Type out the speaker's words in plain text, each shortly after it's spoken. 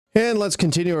And let's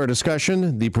continue our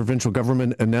discussion. The provincial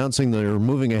government announcing they're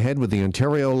moving ahead with the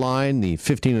Ontario line, the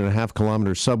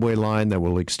 15.5-kilometer subway line that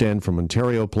will extend from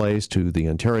Ontario Place to the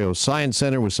Ontario Science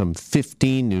Centre with some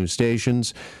 15 new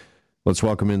stations. Let's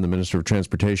welcome in the Minister of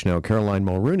Transportation now. Caroline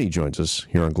Mulroney joins us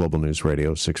here on Global News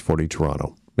Radio 640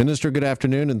 Toronto. Minister, good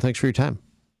afternoon, and thanks for your time.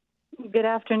 Good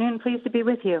afternoon. Pleased to be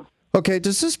with you. Okay,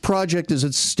 does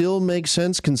it still make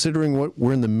sense considering what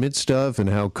we're in the midst of and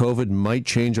how COVID might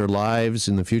change our lives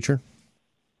in the future?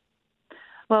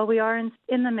 Well, we are in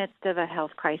the midst of a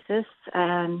health crisis,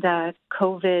 and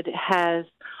COVID has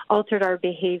altered our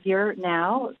behavior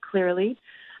now, clearly.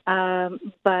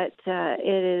 But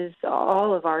it is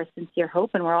all of our sincere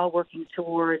hope, and we're all working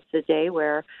towards the day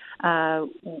where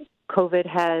COVID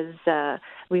has,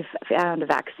 we've found a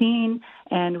vaccine,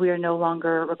 and we are no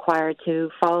longer required to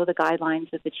follow the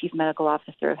guidelines of the Chief Medical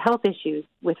Officer of Health issues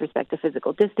with respect to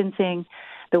physical distancing,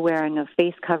 the wearing of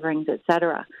face coverings,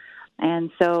 etc.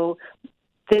 And so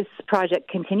this project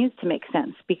continues to make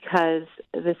sense because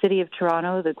the City of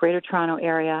Toronto, the Greater Toronto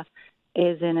Area,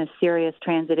 is in a serious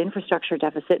transit infrastructure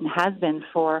deficit and has been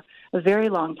for a very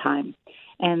long time.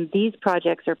 And these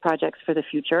projects are projects for the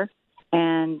future.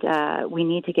 And we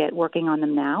need to get working on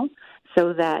them now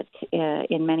so that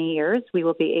in many years we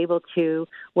will be able to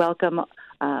welcome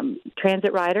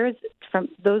transit riders from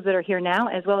those that are here now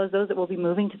as well as those that will be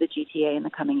moving to the GTA in the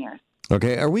coming years.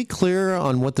 Okay, are we clear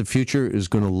on what the future is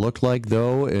going to look like,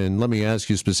 though? And let me ask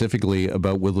you specifically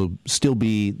about will there still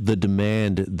be the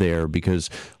demand there? Because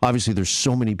obviously there's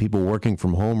so many people working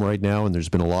from home right now, and there's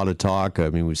been a lot of talk. I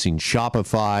mean, we've seen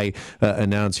Shopify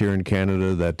announce here in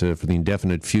Canada that for the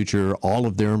indefinite future, all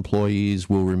of their employees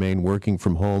will remain working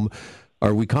from home.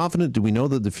 Are we confident? Do we know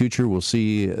that the future will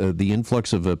see the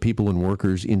influx of people and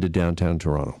workers into downtown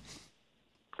Toronto?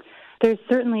 There's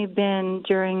certainly been,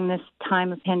 during this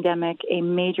time of pandemic, a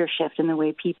major shift in the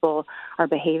way people are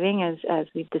behaving, as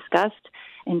we've discussed,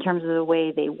 in terms of the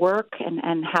way they work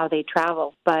and how they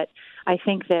travel. But I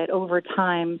think that over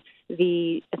time,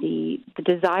 the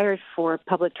desire for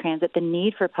public transit, the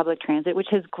need for public transit, which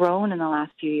has grown in the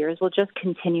last few years, will just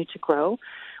continue to grow.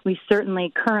 We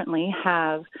certainly currently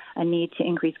have a need to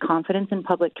increase confidence in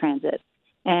public transit.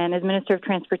 And as Minister of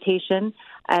Transportation,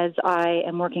 as I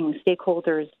am working with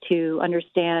stakeholders to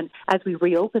understand, as we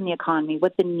reopen the economy,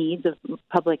 what the needs of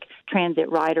public transit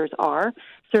riders are,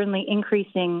 certainly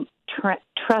increasing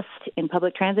trust in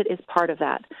public transit is part of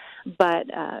that. But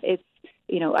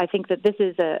I think that this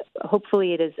is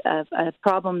hopefully it is a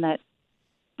problem that,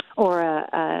 or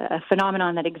a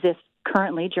phenomenon that exists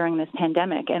currently during this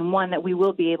pandemic, and one that we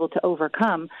will be able to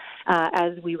overcome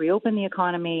as we reopen the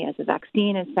economy, as a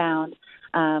vaccine is found,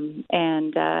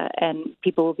 and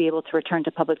people will be able to return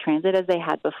to public transit as they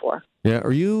had before. Yeah,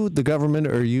 the government,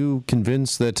 are you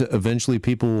convinced that eventually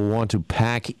people will want to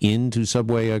pack into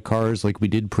subway cars like we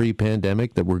did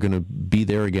pre-pandemic, that we're going to be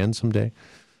there again someday?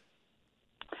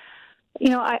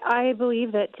 I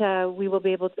believe that we will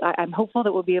be able to, I'm hopeful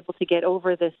that we'll be able to get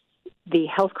over the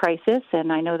health crisis,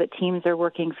 and I know that teams are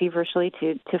working feverishly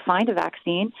to find a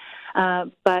vaccine.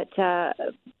 But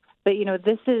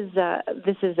this is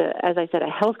as I said, a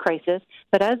health crisis.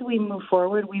 But as we move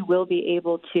forward, we will be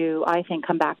able to, I think,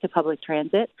 come back to public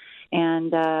transit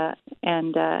and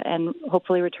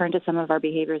hopefully return to some of our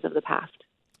behaviors of the past.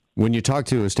 When you talk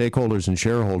to stakeholders and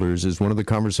shareholders, is one of the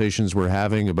conversations we're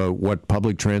having about what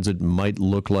public transit might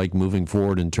look like moving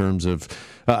forward in terms of,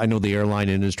 I know the airline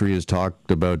industry has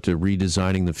talked about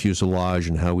redesigning the fuselage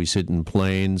and how we sit in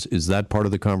planes. Is that part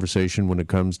of the conversation when it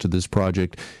comes to this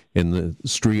project in the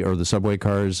street or the subway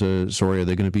cars? Are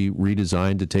they going to be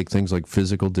redesigned to take things like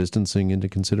physical distancing into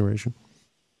consideration?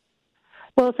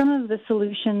 Well, some of the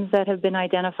solutions that have been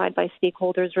identified by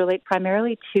stakeholders relate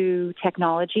primarily to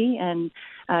technology and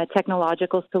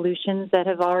technological solutions that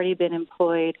have already been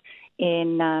employed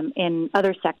in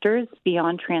other sectors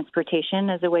beyond transportation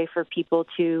as a way for people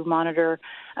to monitor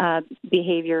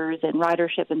behaviors and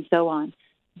ridership and so on.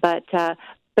 But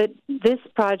this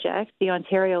project, the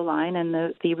Ontario line, and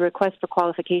the request for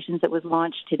qualifications that was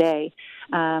launched today,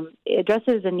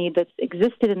 addresses a need that's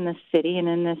existed in this city and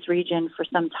in this region for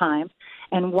some time,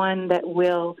 and one that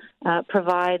will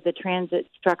provide the transit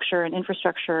structure and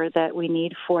infrastructure that we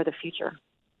need for the future.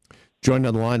 Joined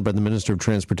on the line by the Minister of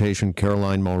Transportation,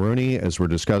 Caroline Mulroney, as we're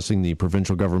discussing the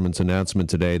provincial government's announcement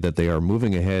today that they are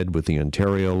moving ahead with the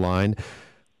Ontario line.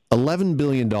 $11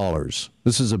 billion.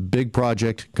 This is a big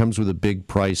project, comes with a big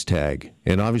price tag.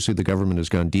 And obviously the government has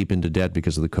gone deep into debt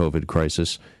because of the COVID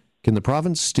crisis. Can the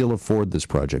province still afford this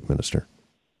project, Minister?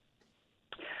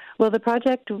 Well, the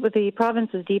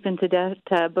province was deep into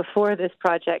debt before this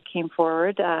project came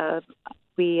forward.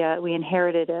 we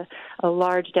inherited a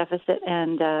large deficit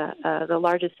and the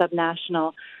largest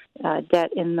subnational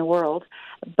debt in the world.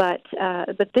 But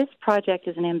this project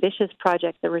is an ambitious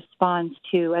project that responds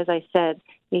to, as I said,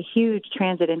 a huge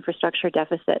transit infrastructure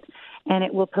deficit, and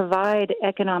it will provide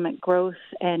economic growth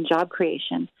and job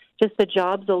creation. Just the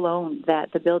jobs alone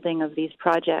that the building of these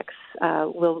projects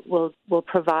will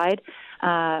provide,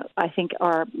 I think,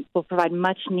 will provide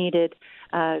much needed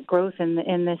growth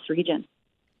in this region.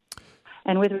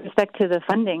 And with respect to the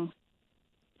funding,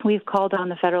 we've called on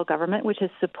the federal government, which has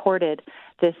supported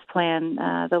this plan.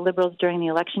 The Liberals, during the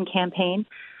election campaign,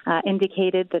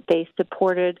 indicated that they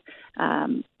supported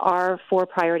our 4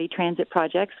 priority transit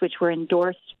projects, which were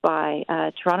endorsed by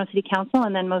Toronto City Council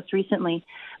and then most recently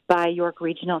by York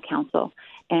Regional Council.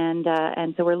 And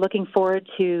so we're looking forward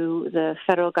to the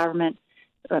federal government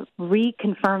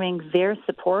reconfirming their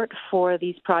support for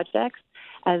these projects,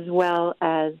 as well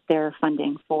as their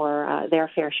funding for their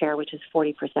fair share, which is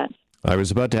 40%. I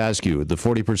was about to ask you, the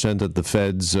 40% that the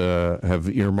feds have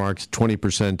earmarked,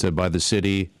 20% by the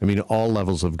city. I mean, all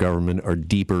levels of government are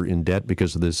deeper in debt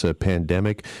because of this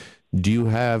pandemic. Do you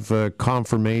have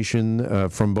confirmation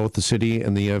from both the city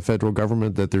and the federal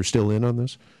government that they're still in on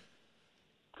this?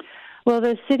 Well,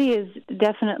 the city is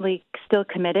definitely still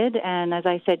committed, and as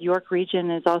I said, York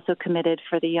Region is also committed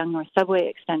for the Yonge North Subway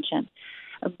extension.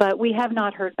 But we have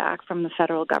not heard back from the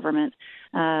federal government.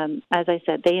 As I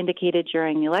said, they indicated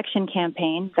during the election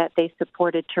campaign that they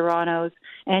supported Toronto's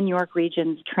and York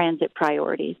Region's transit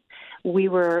priorities. We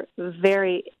were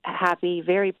very happy,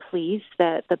 very pleased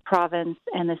that the province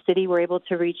and the city were able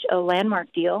to reach a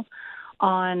landmark deal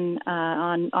on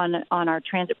our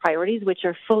transit priorities, which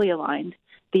are fully aligned.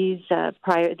 These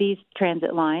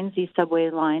transit lines, these subway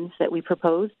lines that we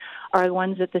propose, are the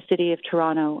ones that the City of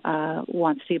Toronto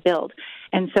wants to build.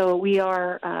 And so we've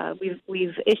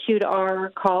issued our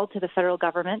call to the federal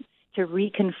government to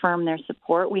reconfirm their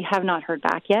support. We have not heard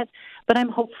back yet, but I'm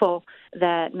hopeful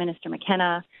that Minister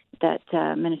McKenna, that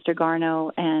Minister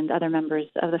Garneau, and other members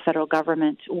of the federal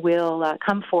government will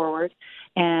come forward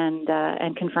and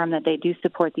confirm that they do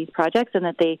support these projects and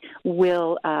that they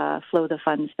will flow the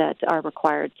funds that are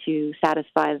required to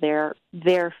satisfy their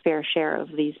fair share of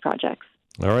these projects.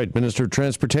 All right, Minister of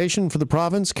Transportation for the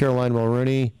province, Caroline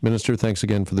Mulroney. Minister, thanks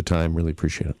again for the time. Really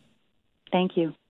appreciate it. Thank you.